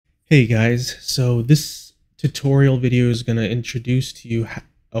Hey guys, so this tutorial video is going to introduce to you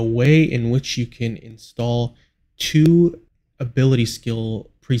a way in which you can install two ability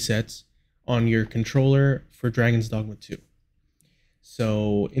skill presets on your controller for Dragon's Dogma 2.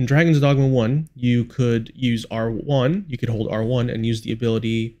 So in Dragon's Dogma 1, you could use R1, you could hold R1 and use the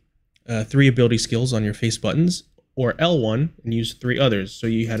ability, three ability skills on your face buttons, or L1 and use three others, so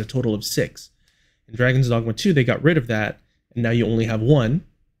you had a total of 6. In Dragon's Dogma 2, they got rid of that, and now you only have one.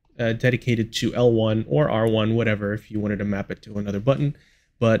 Dedicated to L1 or R1, whatever, if you wanted to map it to another button.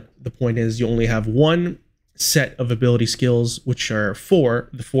 But the point is you only have one set of ability skills, which are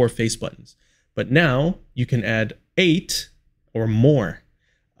the four face buttons. But now you can add 8 or more.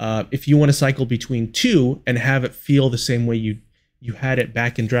 If you want to cycle between 2 and have it feel the same way you had it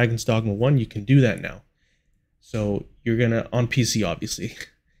back in Dragon's Dogma 1, you can do that now. So you're going to, on PC obviously,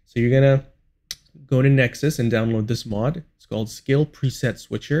 so you're going to go to Nexus and download this mod. It's called Skill Preset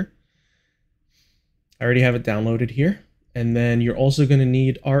Switcher. I already have it downloaded here. And then you're also going to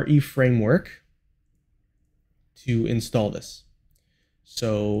need RE Framework to install this.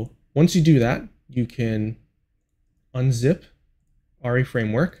 So once you do that, you can unzip RE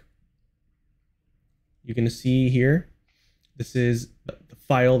Framework. You're going to see here, this is the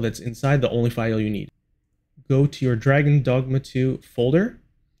file that's inside, the only file you need. Go to your Dragon Dogma 2 folder.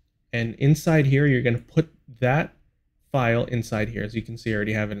 And inside here, you're going to put that file inside here. As you can see, I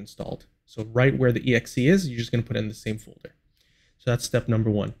already have it installed. So right where the exe is, you're just going to put it in the same folder. So that's step number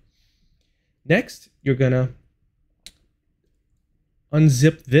 1. Next, you're going to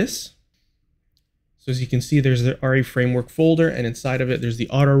unzip this. So as you can see, there's the RE Framework folder, and inside of it, there's the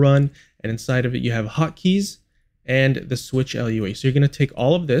auto run, and inside of it, you have hotkeys and the switch LUA. So you're going to take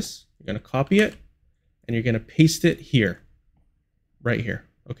all of this, you're going to copy it, and you're going to paste it here, right here.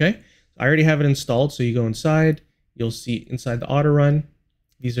 Okay, I already have it installed, so you go inside, you'll see inside the auto run,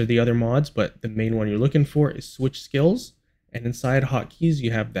 these are the other mods, but the main one you're looking for is switch skills, and inside hotkeys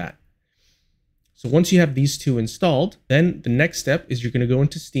you have that. So once you have these two installed, then the next step is you're going to go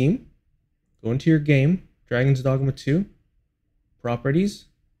into Steam, go into your game, Dragon's Dogma 2, properties,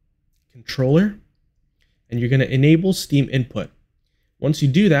 controller, and you're going to enable Steam input. Once you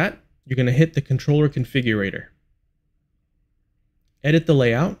do that, you're going to hit the controller configurator. Edit the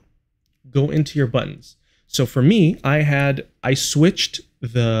layout, go into your buttons. So for me, I switched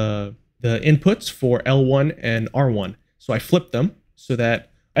the inputs for L1 and R1. So I flipped them so that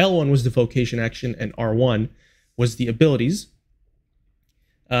L1 was the vocation action and R1 was the abilities.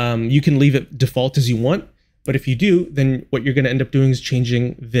 You can leave it default as you want, but if you do, then what you're going to end up doing is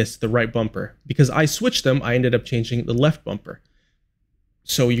changing the right bumper. Because I switched them, I ended up changing the left bumper.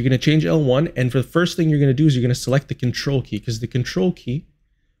 So you're going to change L1, and for the first thing you're going to do is you're going to select the control key, because the control key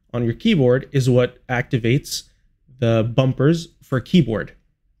on your keyboard is what activates the bumpers for a keyboard.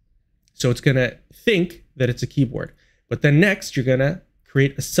 So it's going to think that it's a keyboard. But then next you're going to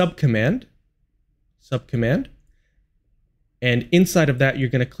create a subcommand, and inside of that you're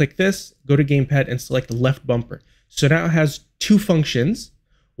going to click this, go to gamepad and select the left bumper. So now it has two functions.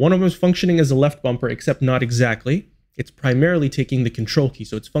 One of them is functioning as a left bumper, except not exactly. It's primarily taking the control key,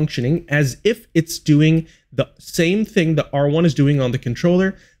 so it's functioning as if it's doing the same thing that R1 is doing on the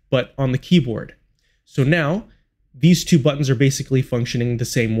controller, but on the keyboard. So now, these two buttons are basically functioning the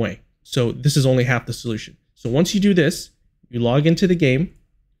same way. So this is only half the solution. So once you do this, you log into the game.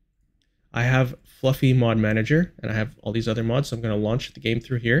 I have Fluffy Mod Manager, and I have all these other mods, so I'm going to launch the game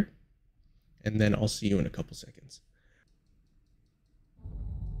through here, and then I'll see you in a couple seconds.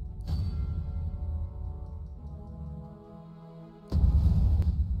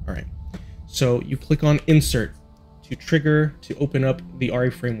 All right, so you click on Insert to open up the RE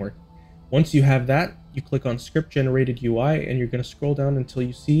Framework. Once you have that, you click on Script Generated UI, and you're going to scroll down until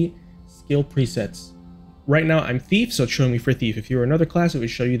you see Skill Presets. Right now I'm Thief, so it's showing me for Thief. If you were another class, it would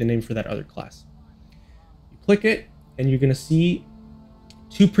show you the name for that other class. You click it, and you're going to see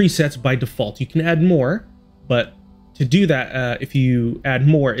 2 presets by default. You can add more, but to do that, if you add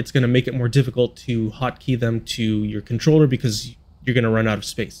more, it's going to make it more difficult to hotkey them to your controller because you're going to run out of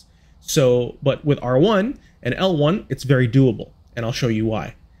space. So, but with R1 and L1, it's very doable, and I'll show you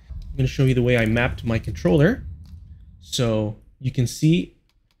why. I'm going to show you the way I mapped my controller. So you can see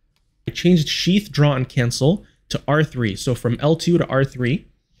I changed sheath, draw, and cancel to R3. So from L2 to R3,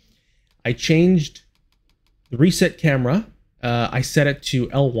 I changed the reset camera. I set it to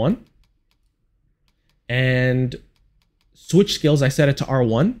L1, and switch skills, I set it to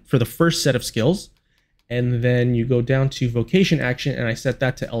R1 for the first set of skills. And then you go down to vocation action, and I set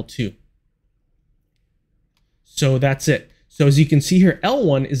that to L2. So that's it. So as you can see here,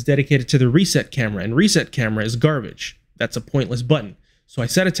 L1 is dedicated to the reset camera, and reset camera is garbage. That's a pointless button. So I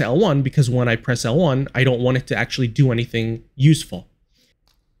set it to L1 because when I press L1, I don't want it to actually do anything useful.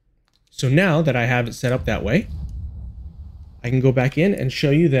 So now that I have it set up that way, I can go back in and show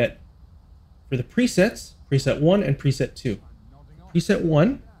you that for the presets, preset 1 and preset 2. Preset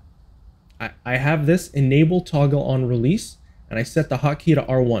 1, I have this enable toggle on release, and I set the hotkey to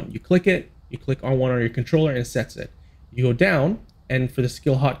R1. You click it, you click R1 on your controller, and it sets it. You go down, and for the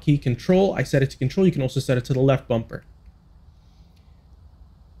skill hotkey control, I set it to control. You can also set it to the left bumper.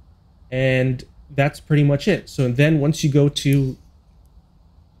 And that's pretty much it. So then once you go to,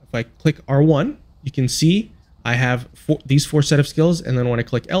 if I click R1, you can see I have these 4 set of skills, and then when I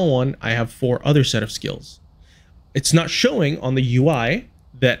click L1, I have 4 other set of skills. It's not showing on the UI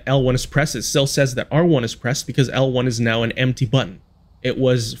that L1 is pressed. It still says that R1 is pressed because L1 is now an empty button. It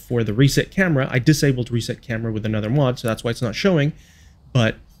was for the reset camera. I disabled reset camera with another mod, so that's why it's not showing.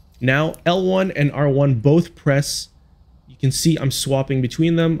 But now L1 and R1 both press. You can see I'm swapping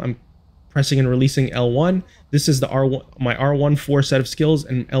between them. I'm pressing and releasing L1. This is the R1, my R1 4 set of skills,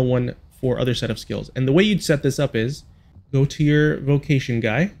 and L1 4 other set of skills. And the way you'd set this up is go to your vocation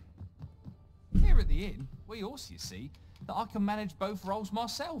guy. Here at the inn, we also see that I can manage both roles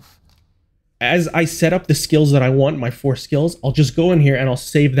myself. As I set up the skills that I want, my 4 skills, I'll just go in here and I'll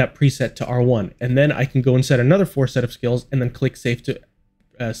save that preset to R1. And then I can go and set another 4 set of skills and then click save to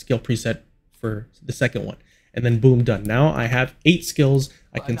skill preset for the second one. And then boom, done. Now I have 8 skills.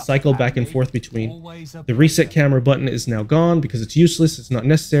 I can cycle back and forth between. The reset camera button is now gone because it's useless. It's not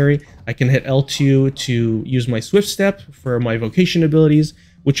necessary. I can hit L2 to use my swift step for my vocation abilities,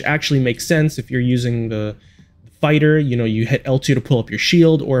 which actually makes sense if you're using the fighter. You know, you hit L2 to pull up your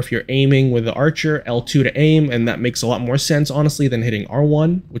shield, or if you're aiming with the archer, L2 to aim, and that makes a lot more sense, honestly, than hitting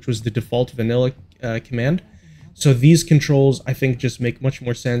R1, which was the default vanilla command. So these controls, I think, just make much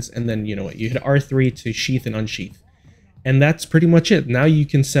more sense. And then, you know what, you hit R3 to sheath and unsheath. And that's pretty much it. Now you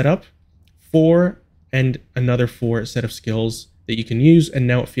can set up 4 and another 4 set of skills that you can use. And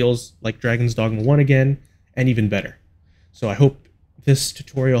now it feels like Dragon's Dogma 1 again, and even better. So I hope this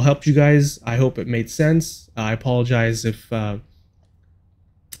tutorial helped you guys. I hope it made sense. I apologize if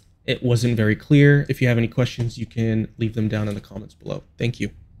it wasn't very clear. If you have any questions, you can leave them down in the comments below. Thank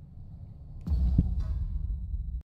you.